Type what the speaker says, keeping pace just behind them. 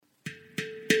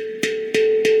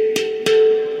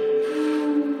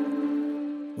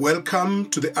Welcome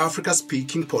to the Africa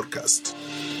Speaking Podcast.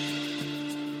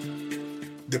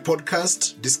 The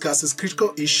podcast discusses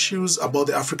critical issues about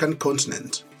the African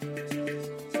continent.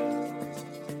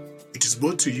 It is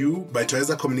brought to you by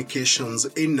Toyeza Communications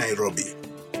in Nairobi.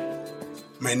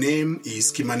 My name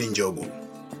is Kimani Njogu.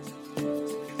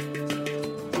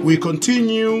 We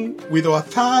continue with our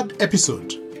third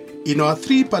episode in our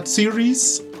three-part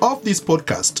series of this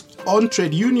podcast on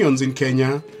trade unions in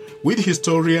Kenya with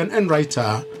historian and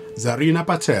writer Zarina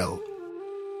Patel.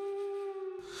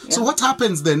 Yeah. So what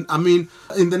happens then? I mean,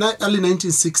 in the early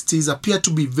 1960s appear to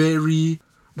be very,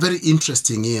 very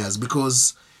interesting years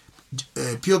because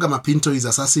Pioga Mapinto is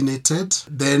assassinated.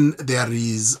 Then there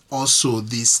is also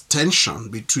this tension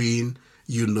between,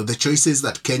 the choices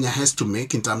that Kenya has to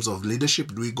make in terms of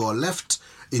leadership. Do we go left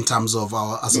in terms of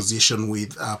our association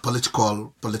with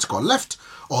political left,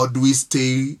 or do we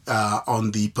stay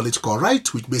on the political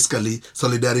right, which basically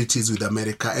solidarity is with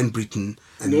America and Britain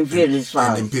and imperialist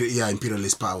powers.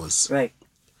 Imperialist powers. Right.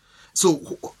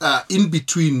 So in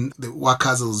between, the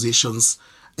workers' associations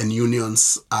and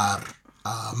unions are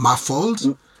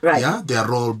muffled. Right. Yeah, their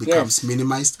role becomes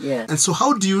minimized. Yeah. And so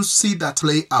how do you see that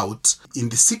play out in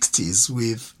the 60s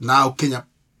with now Kenya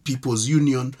People's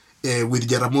Union, with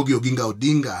Jaramogi Oginga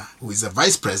Odinga, who is a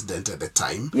vice president at the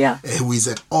time, who is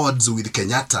at odds with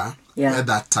Kenyatta at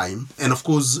that time, and of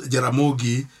course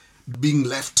Jaramogi being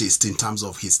leftist in terms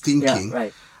of his thinking. Yeah,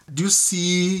 right. Do you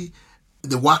see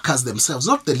the workers themselves,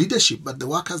 not the leadership, but the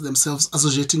workers themselves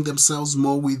associating themselves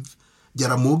more with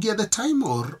Jaramogi at the time,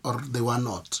 or they were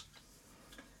not?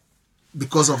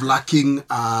 Because of lacking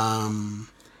a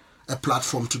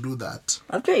platform to do that?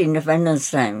 After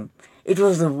independence time, it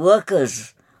was the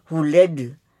workers who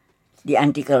led the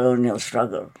anti-colonial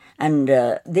struggle. And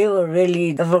they were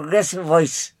really the progressive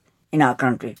voice in our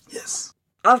country. Yes.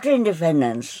 After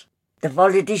independence, the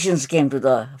politicians came to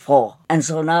the fore. And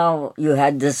so now you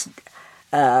had this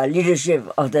leadership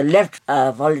of the left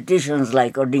politicians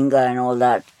like Odinga and all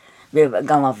that,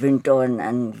 Gama Pinto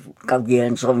and Kabgia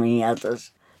and so many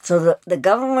others. So the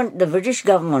government, the British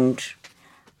government,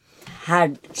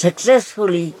 had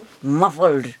successfully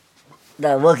muffled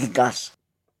the working class.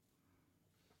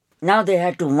 Now they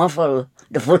had to muffle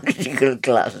the political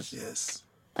class. Yes.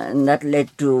 And that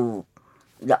led to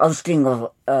the ousting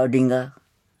of Odinga,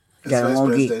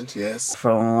 Jaramogi, yes,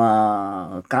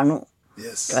 from Kanu.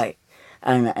 Yes. Right.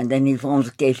 And then he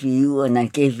forms KFU, and then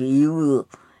KFU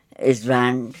is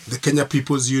banned. The Kenya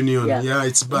People's Union,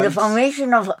 it's banned. The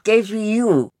formation of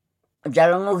KFU,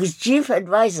 Jaramogi's chief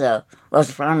advisor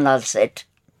was Franlal Seth,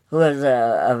 who was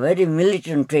a very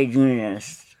militant trade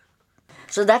unionist.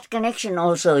 So that connection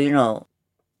also,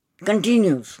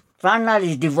 continues. Franlal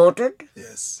is devoted.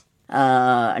 Yes.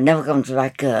 Never comes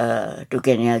back to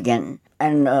Kenya again.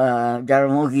 And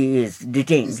Jaramogi is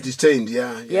detained. He's detained,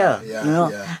 yeah.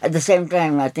 At the same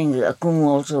time, I think Akumu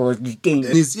also was detained.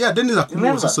 Dennis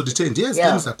Akumu was also detained. Yes,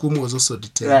 Dennis Akumu was also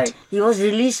detained. Right. He was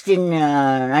released in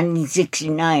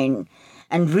 1969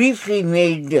 and briefly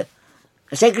made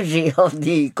secretary of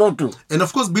the Kotu. And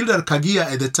of course, Bildar Kagia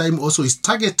at the time also is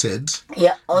targeted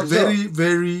very,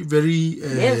 very, very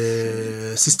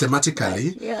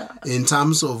systematically in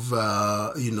terms of,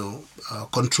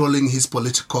 controlling his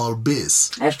political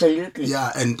base. Absolutely.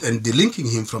 Yeah, and delinking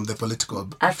him from the political...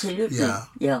 Absolutely.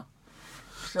 Yeah.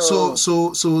 So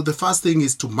the first thing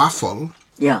is to muffle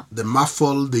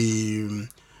the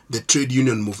trade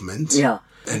union movement. Yeah.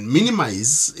 And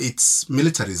minimize its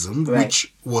militarism,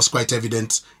 which was quite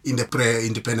evident in the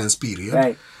pre-independence period.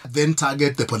 Right. Then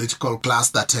target the political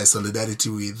class that has solidarity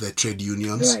with the trade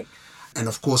unions. Right. And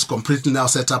of course, completely now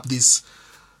set up this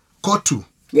Kotu.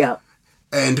 Yeah.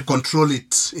 And control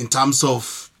it in terms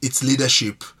of its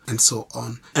leadership and so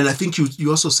on. And I think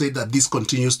you also say that this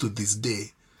continues to this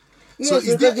day. Yes, so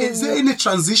is there any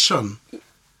transition?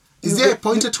 Is there a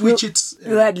point at which it's...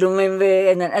 You had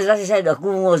Lumumbe, and then, as I said,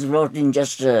 Akumu was brought in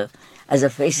just as a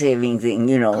face-saving thing,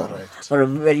 for a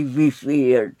very brief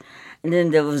period. And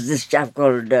then there was this chap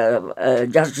called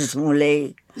Justice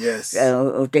Muley,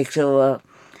 who takes over.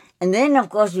 And then, of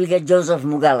course, we get Joseph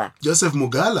Mugala. Joseph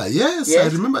Mugala, yes. I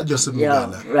remember Joseph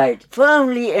Mugala. Yeah, right.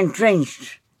 Firmly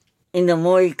entrenched in the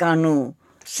Moi Kanu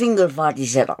single-party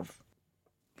setup.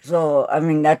 So,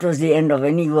 that was the end of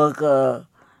any worker...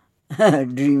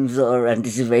 dreams or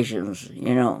anticipations,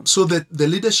 So that the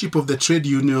leadership of the trade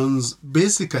unions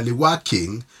basically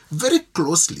working very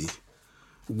closely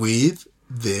with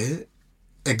the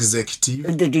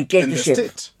executive, the dictatorship, and the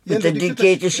state.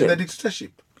 The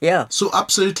dictatorship. Yeah. So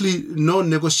absolutely no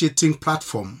negotiating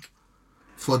platform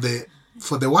for the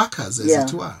workers, as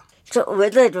it were. So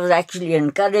whether it was actually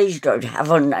encouraged or it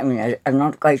happened, I'm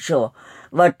not quite sure.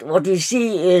 But what we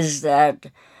see is that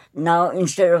now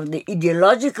instead of the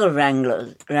ideological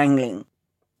wrangling,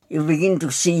 you begin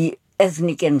to see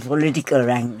ethnic and political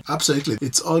wrangling. Absolutely.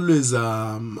 It's always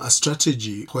a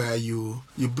strategy where you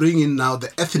bring in now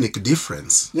the ethnic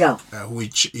difference,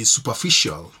 which is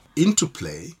superficial, into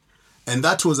play. And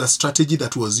that was a strategy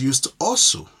that was used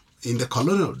also in the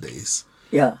colonial days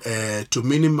to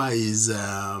minimize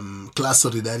class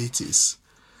solidarities,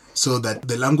 so that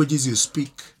the languages you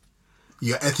speak,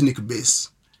 your ethnic base,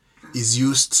 is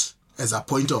used as a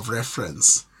point of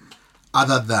reference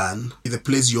other than the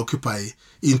place you occupy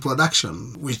in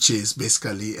production, which is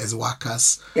basically as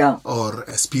workers or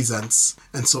as peasants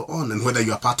and so on, and whether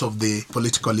you are part of the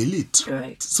political elite.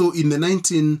 Right. So in the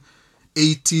 1980s,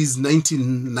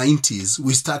 1990s,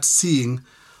 we start seeing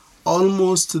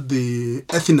almost the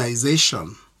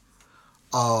ethnization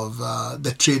of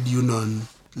the trade union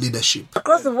leadership.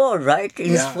 Across the world, right?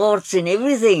 In sports, in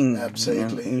everything.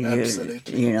 Absolutely.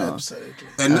 Absolutely.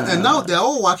 And now they are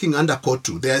all working under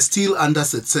COTU. They are still under the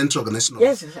Central Organization.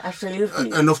 Yes,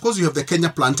 absolutely. And of course, you have the Kenya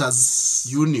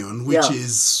Planters Union, which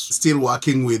is still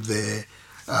working with the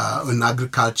in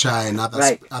agriculture and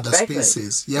other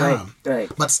spaces. Right.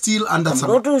 But still under some...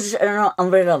 COTU is an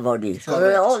umbrella body. So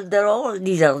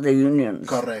these are the unions.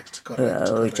 Correct.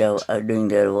 Which are doing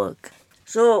their work.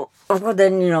 So, of course,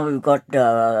 then, we've got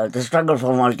the struggle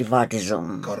for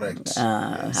multipartism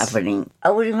happening.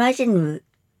 I would imagine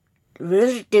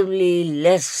relatively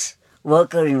less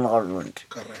worker involvement.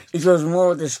 Correct. It was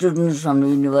more the students from the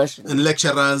university. And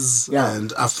lecturers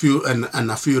and a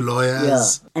few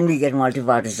lawyers. Yeah. And we get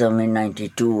multipartism in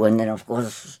 92, and then, of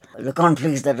course, the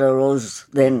conflicts that arose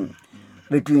then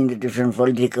between the different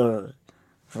political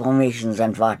formations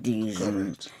and parties.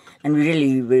 And we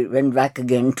really went back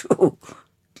again to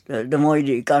the Moi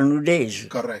Kanu days.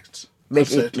 Correct.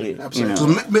 Basically. Absolutely.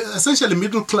 So essentially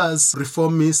middle-class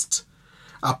reformist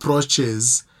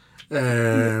approaches,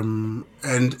 and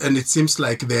it seems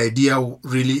like the idea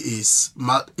really is,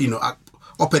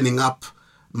 opening up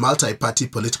multi-party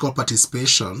political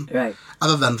participation,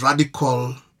 other than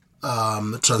radical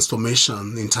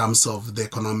transformation in terms of the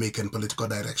economic and political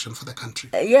direction for the country.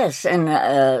 Yes,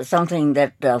 and something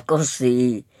that, of course,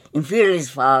 the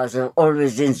imperialist powers have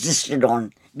always insisted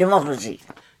on: democracy.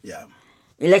 Yeah.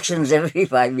 Elections every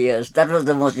 5 years. That was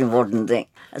the most important thing.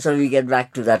 So we get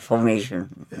back to that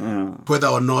formation. Yeah. Whether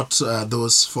or not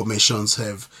those formations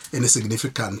have any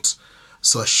significant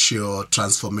social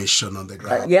transformation on the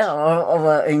ground.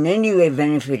 Or in any way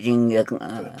benefiting the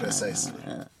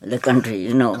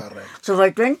country, Correct. So by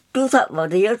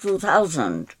the year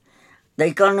 2000, the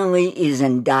economy is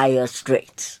in dire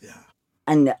straits. Yeah.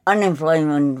 And the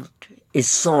unemployment is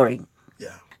soaring.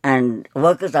 Yeah. And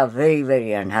workers are very,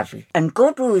 very unhappy. And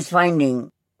COTU is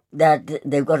finding that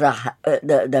they've got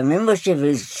the membership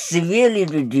is severely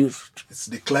reduced. It's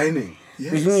declining.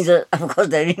 Yes. Which means that, of course,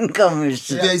 their income is...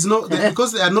 There is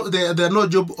because there are no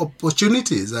job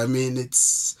opportunities. I mean,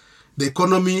 the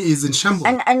economy is in shambles.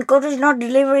 And COTU is not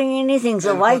delivering anything,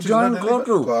 so why join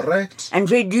COTU? Correct. And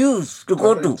pay dues to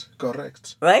COTU.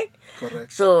 Correct. Right?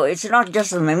 Correct. So it's not just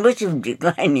the membership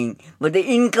declining, but the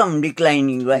income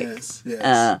declining, right? Yes.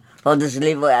 For this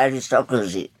labor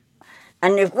aristocracy.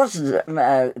 And of course,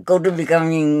 COTU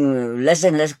becoming less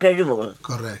and less credible.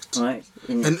 Correct. Right.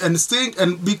 And staying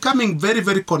and becoming very,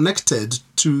 very connected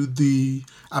to the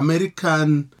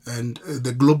American and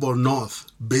the global North,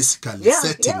 basically,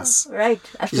 settings. Yeah, right.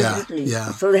 Absolutely.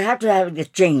 Yeah. So they have to have the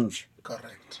change.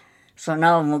 Correct. So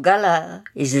now Mugala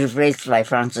is replaced by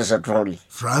Francis Atwoli.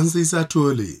 Francis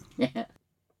Atwoli. Yeah.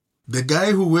 The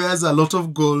guy who wears a lot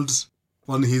of gold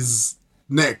on his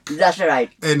neck. That's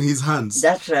right. And his hands.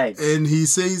 That's right. And he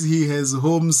says he has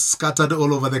homes scattered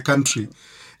all over the country.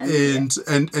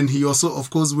 And he also, of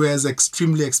course, wears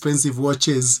extremely expensive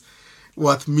watches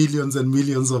worth millions and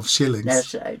millions of shillings.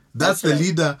 That's right. That's the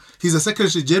leader. He's the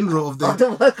Secretary General of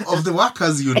the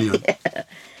Workers Union. Yeah.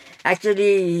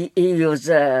 Actually, he was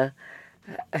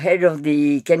head of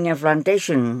the Kenya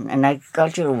Plantation and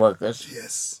Agricultural Workers.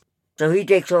 Yes. So he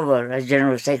takes over as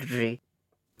General Secretary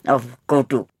of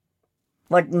COTU.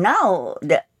 But now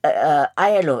the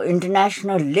ILO,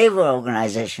 International Labour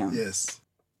Organization,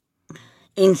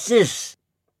 insists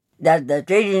that the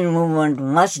trade union movement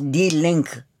must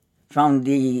de-link from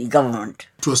the government.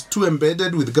 It was too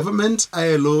embedded with government.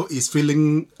 ILO is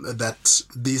feeling that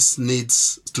this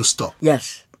needs to stop.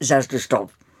 Yes, it has to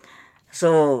stop.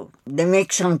 So they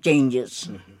make some changes.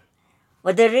 Mm-hmm.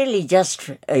 But they're really just,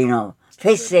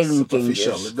 face-saving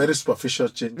changes. Very superficial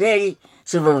changes. Very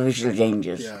superficial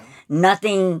changes. Yeah.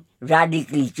 Nothing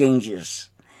radically changes.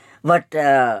 But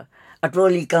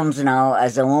Atwoli comes now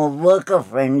as a more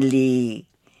worker-friendly,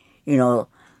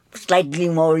 slightly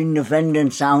more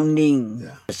independent sounding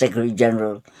Secretary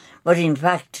General. But in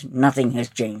fact, nothing has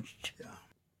changed.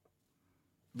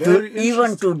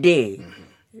 Even today,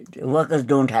 workers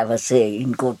don't have a say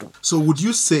in Kotu. So would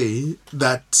you say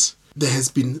that there has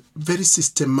been very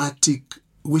systematic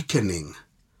weakening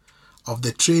of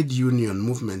the trade union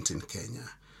movement in Kenya?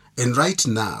 And right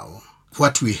now,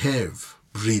 what we have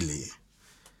really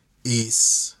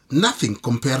is nothing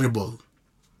comparable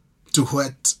to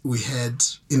what we had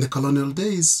in the colonial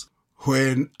days,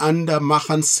 when under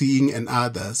Makhan Singh and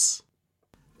others,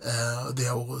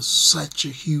 there was such a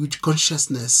huge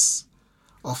consciousness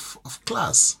of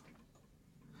class.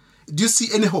 Do you see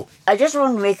any hope? I just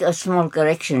want to make a small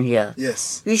correction here.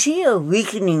 Yes. We see a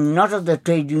weakening not of the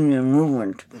trade union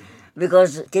movement,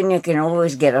 because Kenya can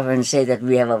always get up and say that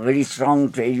we have a very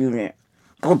strong trade union,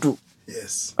 Kotu.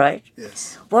 Yes. Right?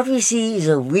 Yes. What we see is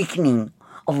a weakening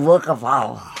of worker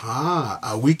power.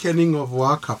 A weakening of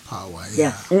worker power.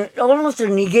 Yeah. Almost a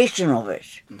negation of it.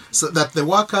 So that the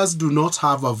workers do not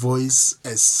have a voice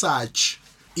as such,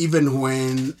 even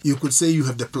when you could say you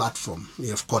have the platform, you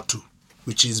have Kotu,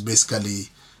 which is basically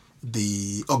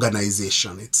the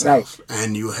organization itself. Right.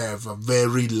 And you have a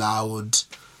very loud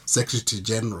Secretary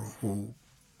General who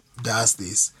does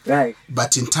this. Right.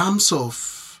 But in terms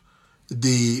of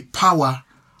the power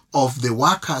of the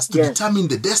workers to determine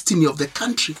the destiny of the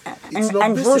country,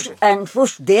 and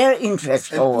push their interests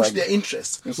forward. Push their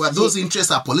interests. Well, those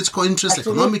interests are political interests,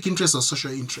 economic interests, or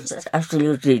social interests. That's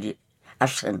absolutely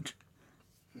absent.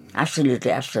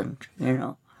 Absolutely absent,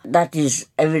 That is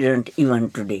evident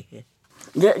even today.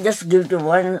 Just give to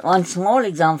one small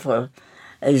example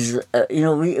is,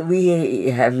 we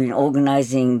have been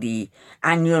organizing the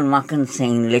annual Makhan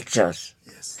Singh lectures.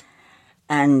 Yes.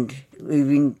 And we've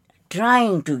been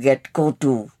trying to get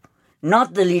Kotu,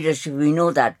 not the leadership, we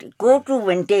know that. Kotu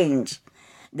maintains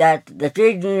that the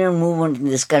trade union movement in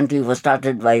this country was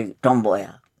started by Tom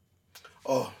Mboya.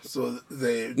 Oh, so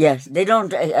they... Yes, they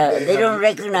don't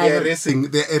recognize...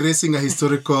 They're erasing a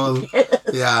historical...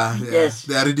 Yes.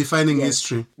 They are redefining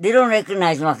history. They don't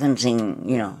recognize Makhan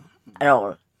Singh, at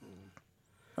all.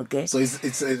 Okay? So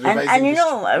it's a revising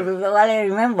and while I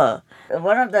remember,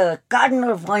 one of the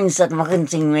cardinal points that Makhan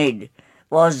Singh made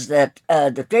was that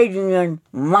the trade union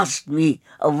must be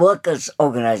a workers'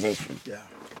 organization. Yeah.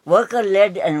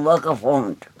 Worker-led and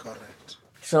worker-formed. Correct.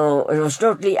 So it was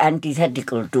totally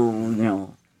antithetical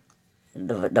to,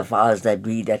 the powers that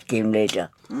be that came later.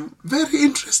 Very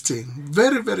interesting.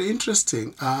 Very, very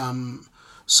interesting.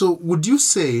 So would you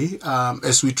say,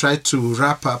 as we try to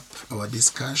wrap up our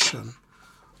discussion,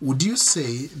 would you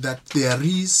say that there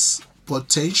is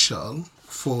potential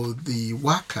for the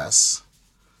workers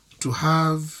to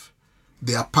have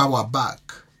their power back?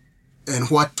 And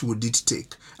what would it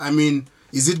take? I mean,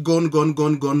 is it gone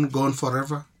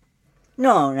forever?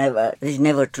 No, never. It's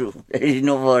never true. There is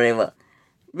no forever.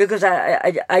 Because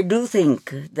I do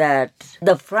think that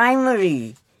the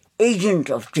primary agent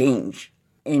of change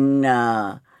in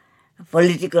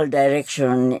political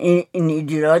direction, in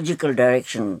ideological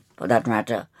direction for that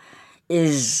matter,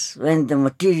 is when the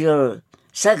material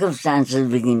circumstances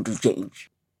begin to change.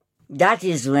 That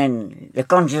is when the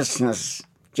consciousness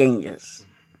changes.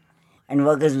 And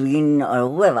workers begin, or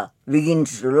whoever,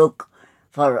 begins to look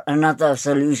for another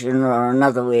solution or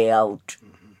another way out.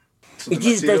 So it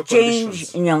is the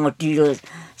change in your material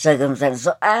circumstances.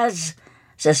 So as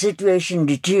the situation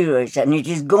deteriorates, and it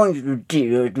is going to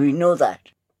deteriorate, we know that,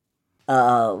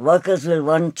 workers will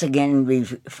once again be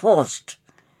forced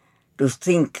to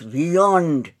think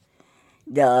beyond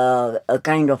the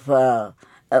kind of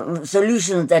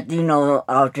solutions that,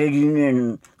 our trade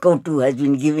union Kotu has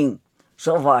been giving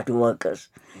so far to workers.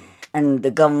 And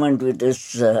the government with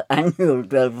this annual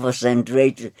 12%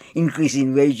 rate increase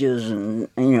in wages, and,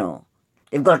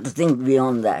 they've got to think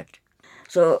beyond that.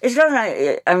 So it's not,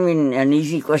 an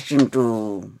easy question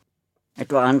to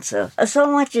answer. So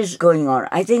much is going on.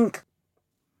 I think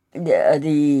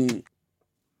the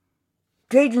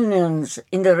trade unions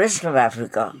in the rest of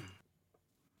Africa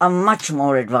are much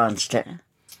more advanced than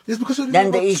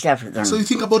the East African. So you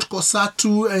think about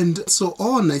COSATU and so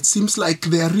on. It seems like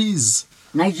there is...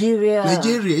 Nigeria,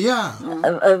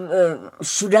 yeah.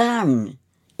 Sudan,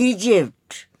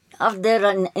 Egypt, up there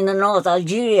in the north,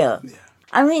 Algeria. Yeah.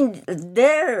 I mean,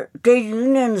 their trade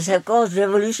unions have caused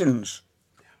revolutions.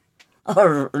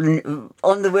 Or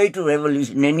on the way to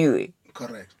revolution anyway.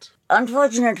 Correct.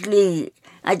 Unfortunately,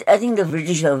 I think the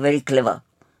British are very clever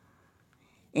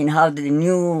in how they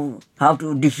knew how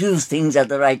to diffuse things at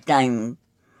the right time,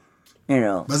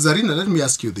 But Zarina, let me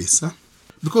ask you this.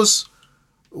 Because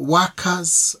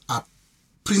workers are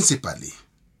principally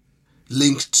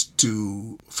linked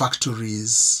to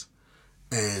factories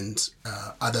and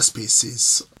other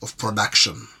spaces of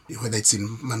production, whether it's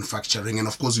in manufacturing. And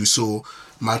of course, we saw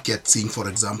Makhan Singh, for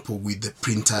example, with the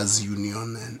Printers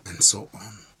Union and so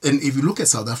on. And if you look at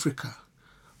South Africa,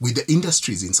 with the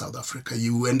industries in South Africa,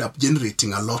 you end up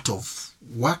generating a lot of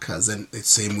workers, and the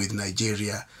same with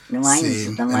Nigeria,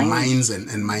 mines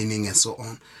and mining and so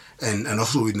on. And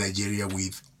also with Nigeria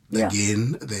with,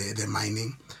 again, the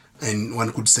mining. And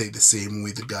one could say the same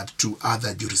with regard to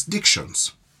other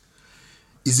jurisdictions.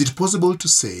 Is it possible to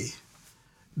say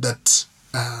that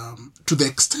to the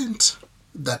extent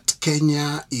that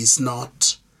Kenya is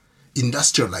not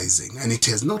industrializing, and it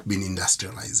has not been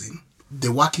industrializing,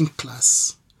 the working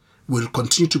class will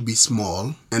continue to be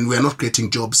small, and we are not creating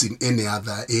jobs in any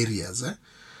other areas,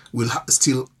 we'll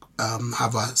still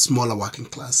have a smaller working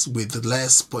class with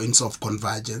less points of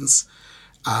convergence.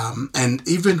 And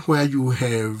even where you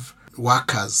have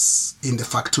workers in the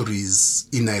factories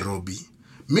in Nairobi,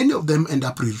 many of them end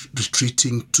up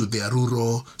retreating to their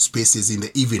rural spaces in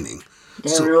the evening.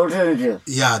 They have an alternative.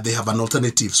 Yeah, they have an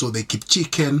alternative. So they keep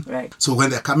chicken. Right. So when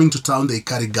they're coming to town, they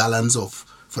carry gallons of,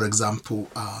 for example,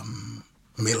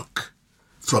 milk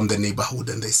from the neighborhood,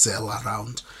 and they sell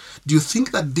around. Do you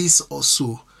think that this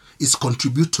also is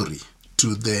contributory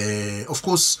to the, of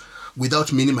course,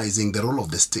 without minimizing the role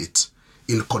of the state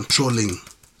in controlling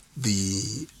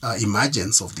the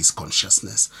emergence of this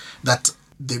consciousness, that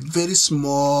the very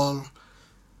small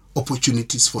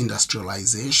opportunities for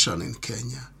industrialization in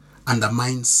Kenya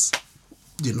undermines,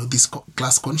 this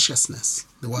class consciousness,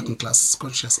 the working class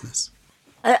consciousness?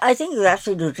 I think you're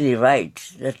absolutely right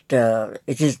that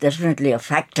it is definitely a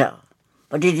factor,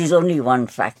 but it is only one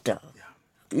factor.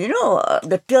 Yeah.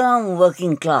 The term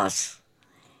working class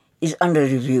is under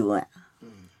review.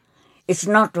 It's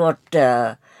not what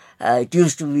it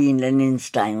used to be in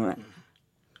Lenin's time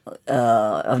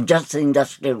of just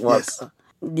industrial work. Yes.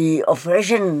 The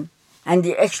oppression and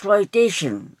the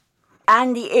exploitation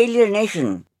and the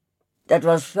alienation that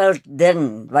was felt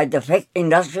then by the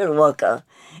industrial worker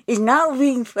is now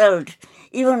being felt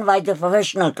even by the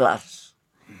professional class.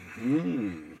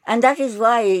 Mm-hmm. And that is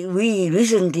why we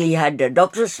recently had a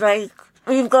doctor strike.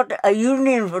 We've got a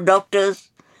union for doctors.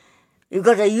 We've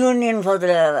got a union for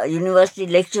the university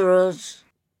lecturers.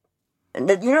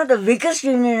 The biggest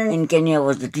union in Kenya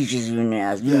was the Teachers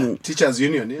Union. Teachers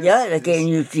Union, yes. Yeah, the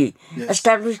KNUT. Yes.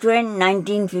 Established when?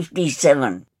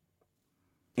 1957.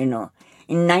 In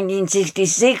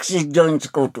 1966, it joined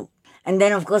SCOTU. And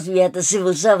then, of course, we had the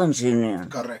Civil Servants Union.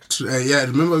 Correct. I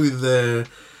remember with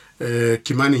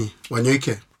Kimani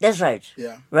Wanyoike. That's right.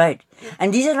 Yeah. Right. Yeah.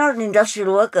 And these are not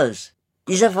industrial workers.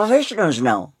 These are professionals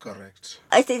now. Correct.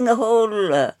 I think the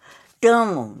whole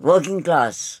term working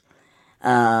class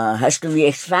has to be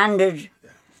expanded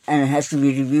and has to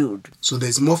be reviewed. So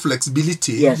there's more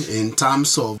flexibility in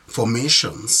terms of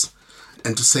formations,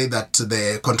 and to say that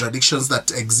the contradictions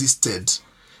that exists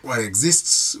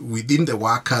within the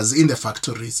workers in the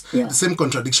factories, the same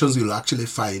contradictions you'll actually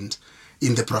find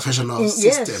in the professional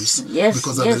systems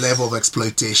because of the level of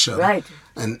exploitation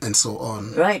and so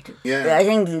on. Right. Yeah. I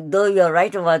think though you're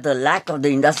right about the lack of the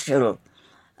industrial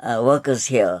workers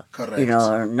here,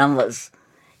 numbers,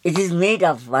 it is made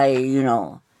up by,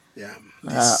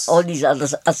 all these other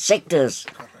sectors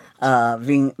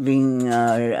being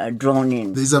drawn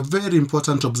in. There's a very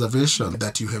important observation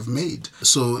that you have made.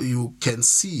 So you can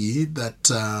see that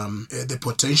the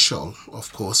potential,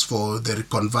 of course, for the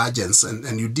convergence,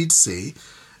 and you did say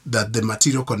that the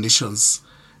material conditions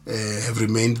have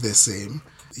remained the same,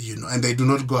 and they do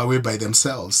not go away by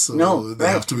themselves. So they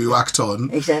have to be worked on.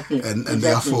 Exactly. And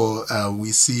therefore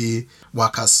we see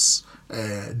workers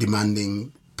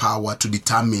demanding power to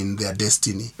determine their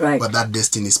destiny. Right. But that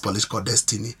destiny is political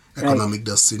destiny, economic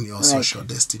destiny, or social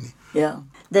destiny. Yeah.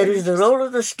 There is the role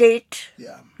of the state,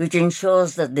 which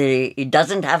ensures that it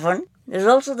doesn't happen. There's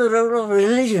also the role of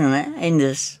religion in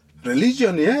this.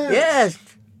 Religion, yes. Yes.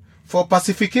 For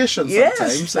pacification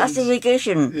sometimes. Yes,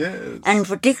 pacification. Yes. And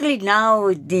particularly now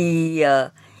with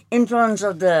the influence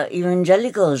of the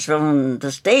evangelicals from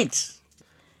the States.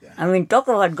 Yeah. I mean, talk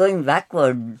about going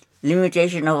backward.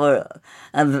 Limitation of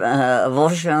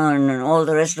abortion and all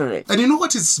the rest of it. And you know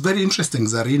what is very interesting,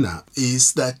 Zarina,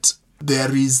 is that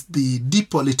there is the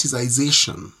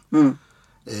depoliticization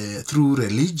through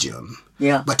religion.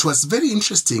 Yeah. But what's very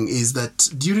interesting is that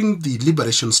during the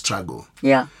liberation struggle,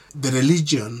 the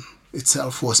religion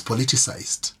itself was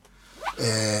politicized.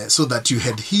 So that you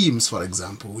had hymns, for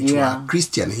example, which were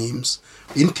Christian hymns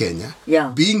in Kenya,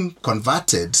 being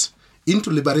converted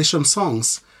into liberation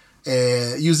songs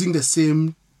using the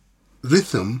same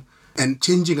rhythm and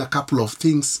changing a couple of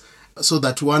things so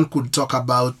that one could talk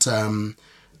about the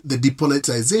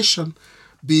depoliticization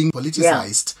being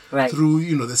politicized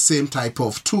through, the same type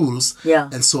of tools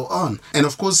and so on. And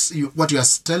of course, what you are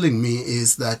telling me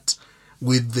is that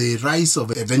with the rise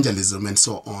of evangelism and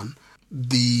so on,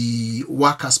 the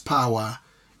workers' power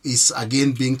is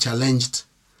again being challenged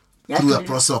through the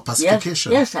process of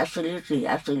pacification. Yes, absolutely.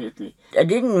 I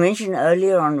didn't mention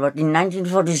earlier on, but in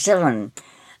 1947,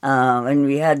 when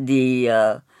we had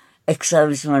the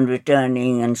ex-servicemen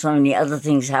returning and so many other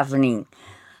things happening,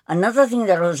 another thing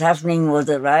that was happening was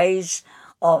the rise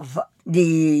of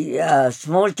the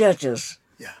small churches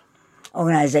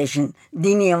organization,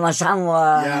 Dini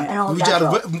Masamwa, and all which that.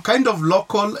 Which are kind of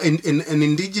local and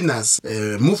indigenous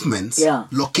movements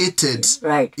located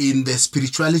in the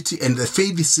spirituality and the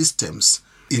faith systems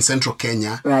in central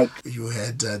Kenya. Right. You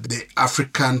had the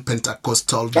African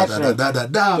Pentecostal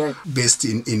based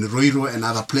in Ruiru and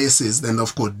other places. Then,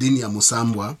 of course, Dini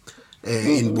Musambwa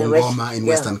in Bungoma, in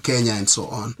Western Kenya, and so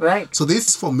on. Right. So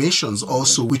these formations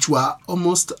also, which were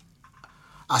almost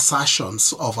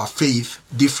assertions of a faith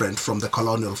different from the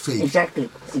colonial faith. Exactly.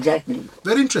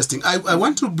 Very interesting. I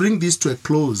want to bring this to a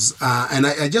close, and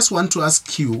I just want to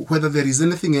ask you whether there is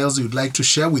anything else you'd like to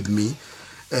share with me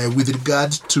with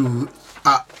regard to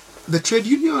the trade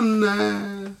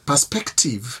union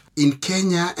perspective in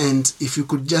Kenya, and if you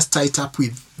could just tie it up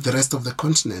with the rest of the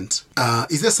continent.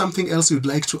 Is there something else you'd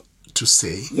like to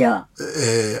say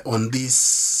on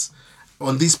this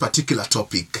particular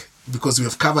topic? Because we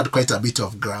have covered quite a bit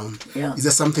of ground. Yeah. Is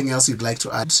there something else you'd like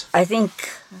to add? I think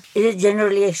it is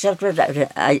generally accepted,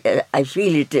 that I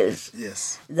feel it is,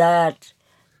 that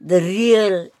the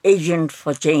real agent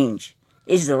for change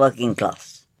is the working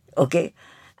class. Okay?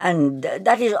 And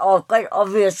that is all quite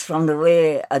obvious from the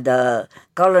way the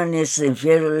colonists,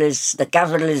 imperialists, the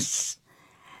capitalists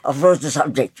approach the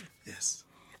subject. Yes.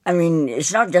 I mean,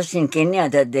 it's not just in Kenya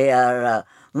that they are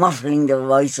muffling the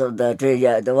voice of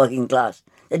the working class.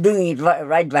 They're doing it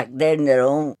right back there in their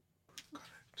own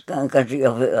country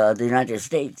of the United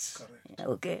States. Correct.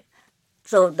 Okay,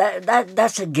 so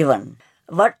that's a given.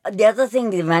 But the other thing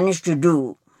they managed to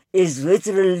do is with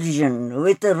religion,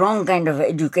 with the wrong kind of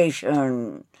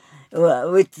education,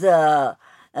 with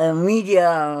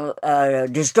media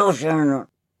distortion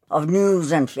of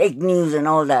news and fake news and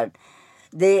all that,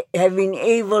 they have been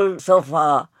able so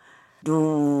far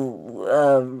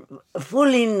to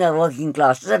pull in the working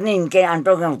class, certainly in Kenya, I'm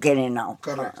talking of Kenya now.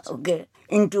 Correct. Okay,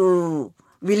 into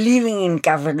believing in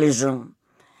capitalism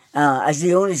as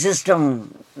the only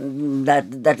system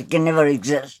that can never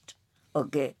exist.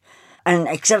 Okay, and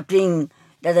accepting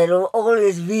that there will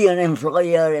always be an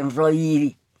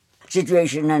employer-employee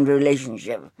situation and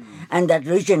relationship, and that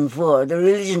rich and poor, the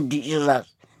religion teaches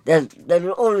us that there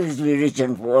will always be rich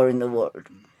and poor in the world.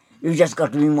 You've just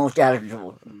got to be more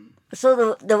charitable.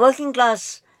 So the working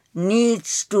class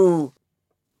needs to,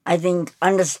 I think,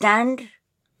 understand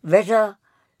better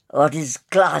what is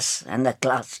class and the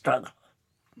class struggle.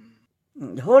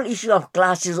 The whole issue of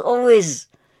class is always,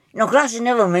 class is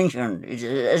never mentioned. It's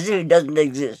as if it doesn't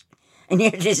exist. And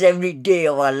yet it is every day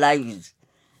of our lives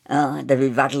that we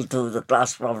battle through the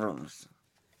class problems.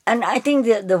 And I think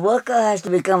the worker has to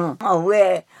become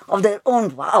aware of their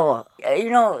own power.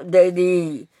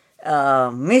 The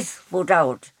myth put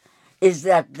out is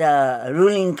that the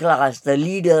ruling class, the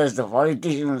leaders, the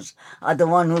politicians are the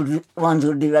ones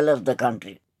who develop the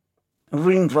country,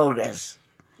 bring progress.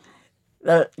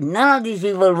 Well, none of these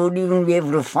people would even be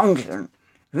able to function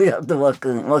without the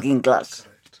working class.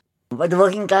 Correct. But the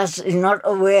working class is not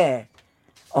aware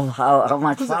of how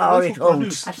much power it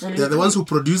holds. They're the ones who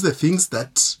produce the things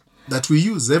that we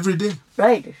use every day.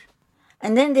 Right.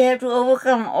 And then they have to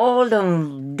overcome all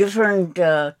the different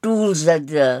tools that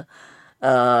the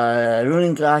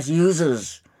ruling class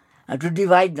uses to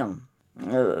divide them,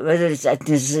 whether it's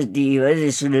ethnicity, whether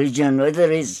it's religion,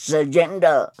 whether it's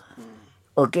gender.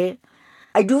 Okay?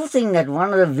 I do think that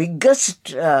one of the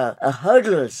biggest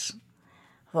hurdles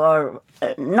for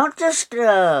not just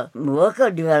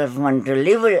worker development,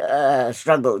 labor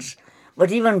struggles,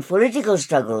 but even political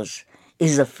struggles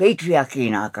is the patriarchy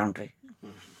in our country.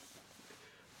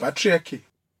 Patriarchy?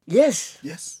 Yes.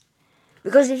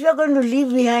 Because if you're going to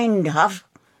leave behind half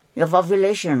your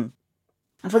population,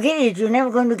 forget it, you're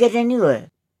never going to get anywhere.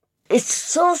 It's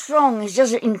so strong, it's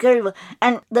just incredible.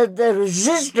 And the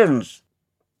resistance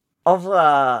of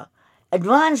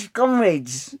advanced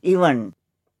comrades even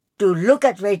to look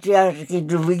at patriarchy,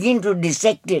 to begin to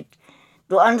dissect it,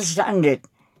 to understand it,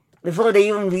 before they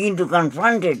even begin to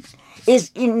confront it,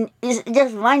 is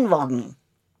just mind-boggling.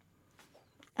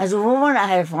 As a woman, I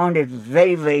have found it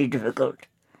very, very difficult.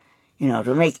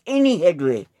 to make any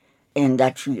headway in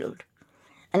that field.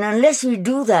 And unless we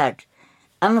do that,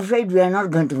 I'm afraid we are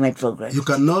not going to make progress. You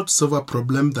cannot solve a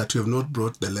problem that you have not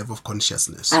brought the level of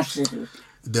consciousness. Absolutely.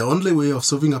 The only way of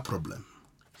solving a problem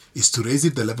is to raise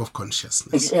it the level of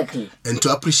consciousness. Exactly. And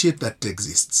to appreciate that it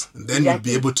exists. And then you'll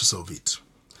be able to solve it.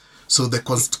 So the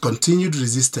continued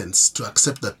resistance to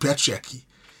accept that patriarchy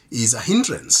is a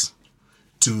hindrance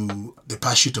to the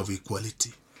pursuit of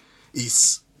equality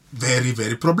is very,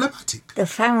 very problematic. The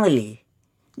family,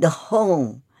 the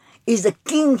home, is the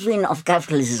kingpin of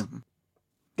capitalism.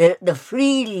 The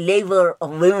free labor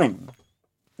of women.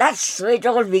 That's where it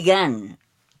all began.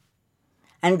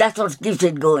 And that's what keeps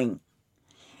it going.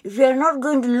 If we are not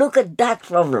going to look at that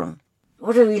problem,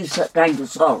 what are we trying to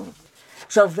solve?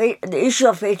 So the issue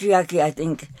of patriarchy, I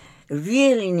think,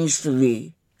 really needs to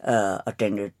be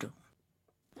attended to.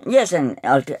 Yes, and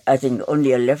I think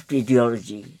only a left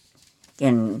ideology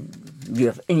can be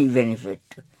of any benefit,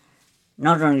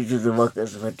 not only to the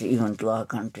workers, but even to our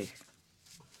country.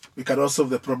 We can also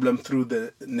solve the problem through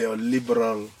the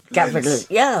neoliberal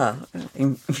capitalist,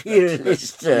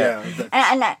 imperialist.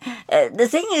 And the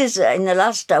thing is, in the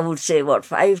last, I would say,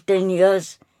 5-10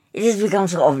 years, it has become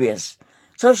so obvious.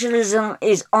 Socialism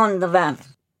is on the map.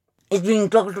 It's being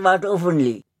talked about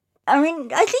openly. I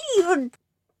mean, I think even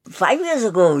 5 years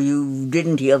ago, you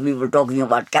didn't hear people talking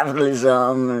about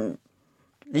capitalism and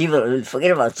liberal.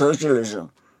 Forget about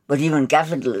socialism, but even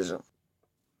capitalism.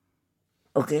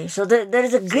 Okay, so there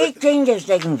is a great change that's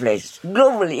taking place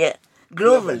globally.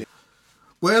 Globally.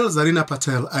 Well, Zarina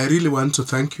Patel, I really want to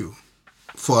thank you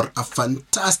for a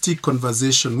fantastic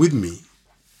conversation with me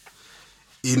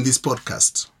in this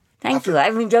podcast. Thank you.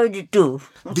 I've enjoyed it too.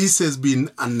 This has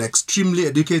been an extremely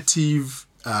educative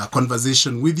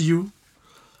conversation with you.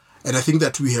 And I think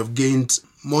that we have gained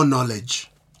more knowledge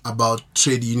about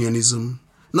trade unionism,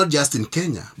 not just in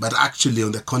Kenya, but actually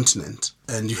on the continent.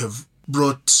 And you have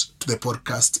brought to the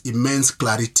podcast immense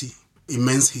clarity,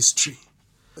 immense history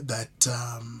that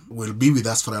will be with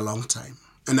us for a long time.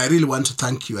 And I really want to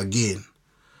thank you again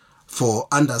for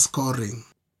underscoring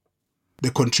the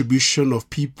contribution of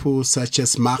people such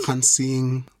as Makhan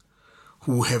Singh,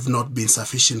 who have not been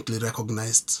sufficiently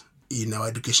recognized in our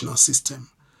educational system,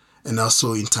 and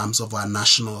also in terms of our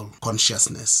national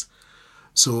consciousness.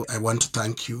 So I want to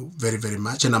thank you very, very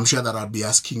much. And I'm sure that I'll be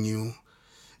asking you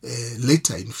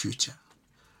later in future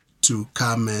to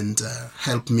come and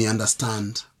help me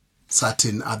understand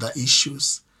certain other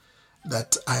issues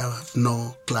that I have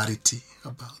no clarity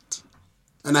about.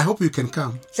 And I hope you can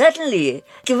come. Certainly.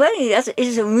 It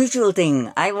is a mutual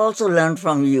thing. I've also learned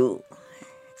from you.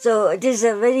 So it is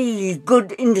a very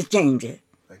good interchange of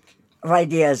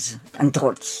ideas and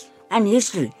thoughts and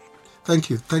history. Thank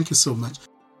you. Thank you so much.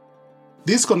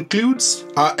 This concludes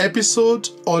our episode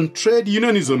on trade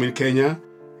unionism in Kenya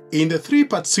in the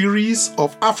 3-part series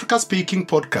of Africa Speaking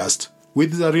podcast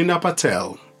with Zarina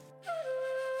Patel.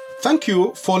 Thank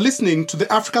you for listening to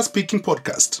the Africa Speaking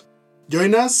podcast.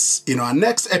 Join us in our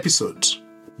next episode,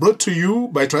 brought to you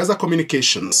by Twaweza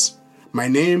Communications. My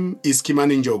name is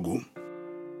Kimani Njogu.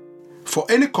 For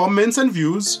any comments and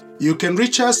views, you can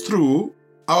reach us through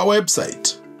our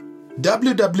website,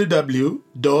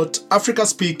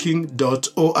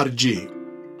 www.africaspeaking.org.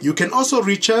 You can also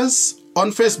reach us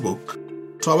on Facebook,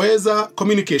 Twaweza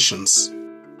Communications,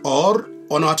 or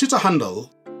on our Twitter handle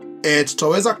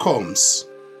 @TwawezaComs.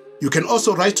 You can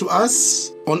also write to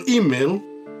us on email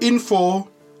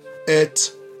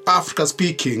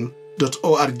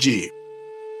info@africaspeaking.org.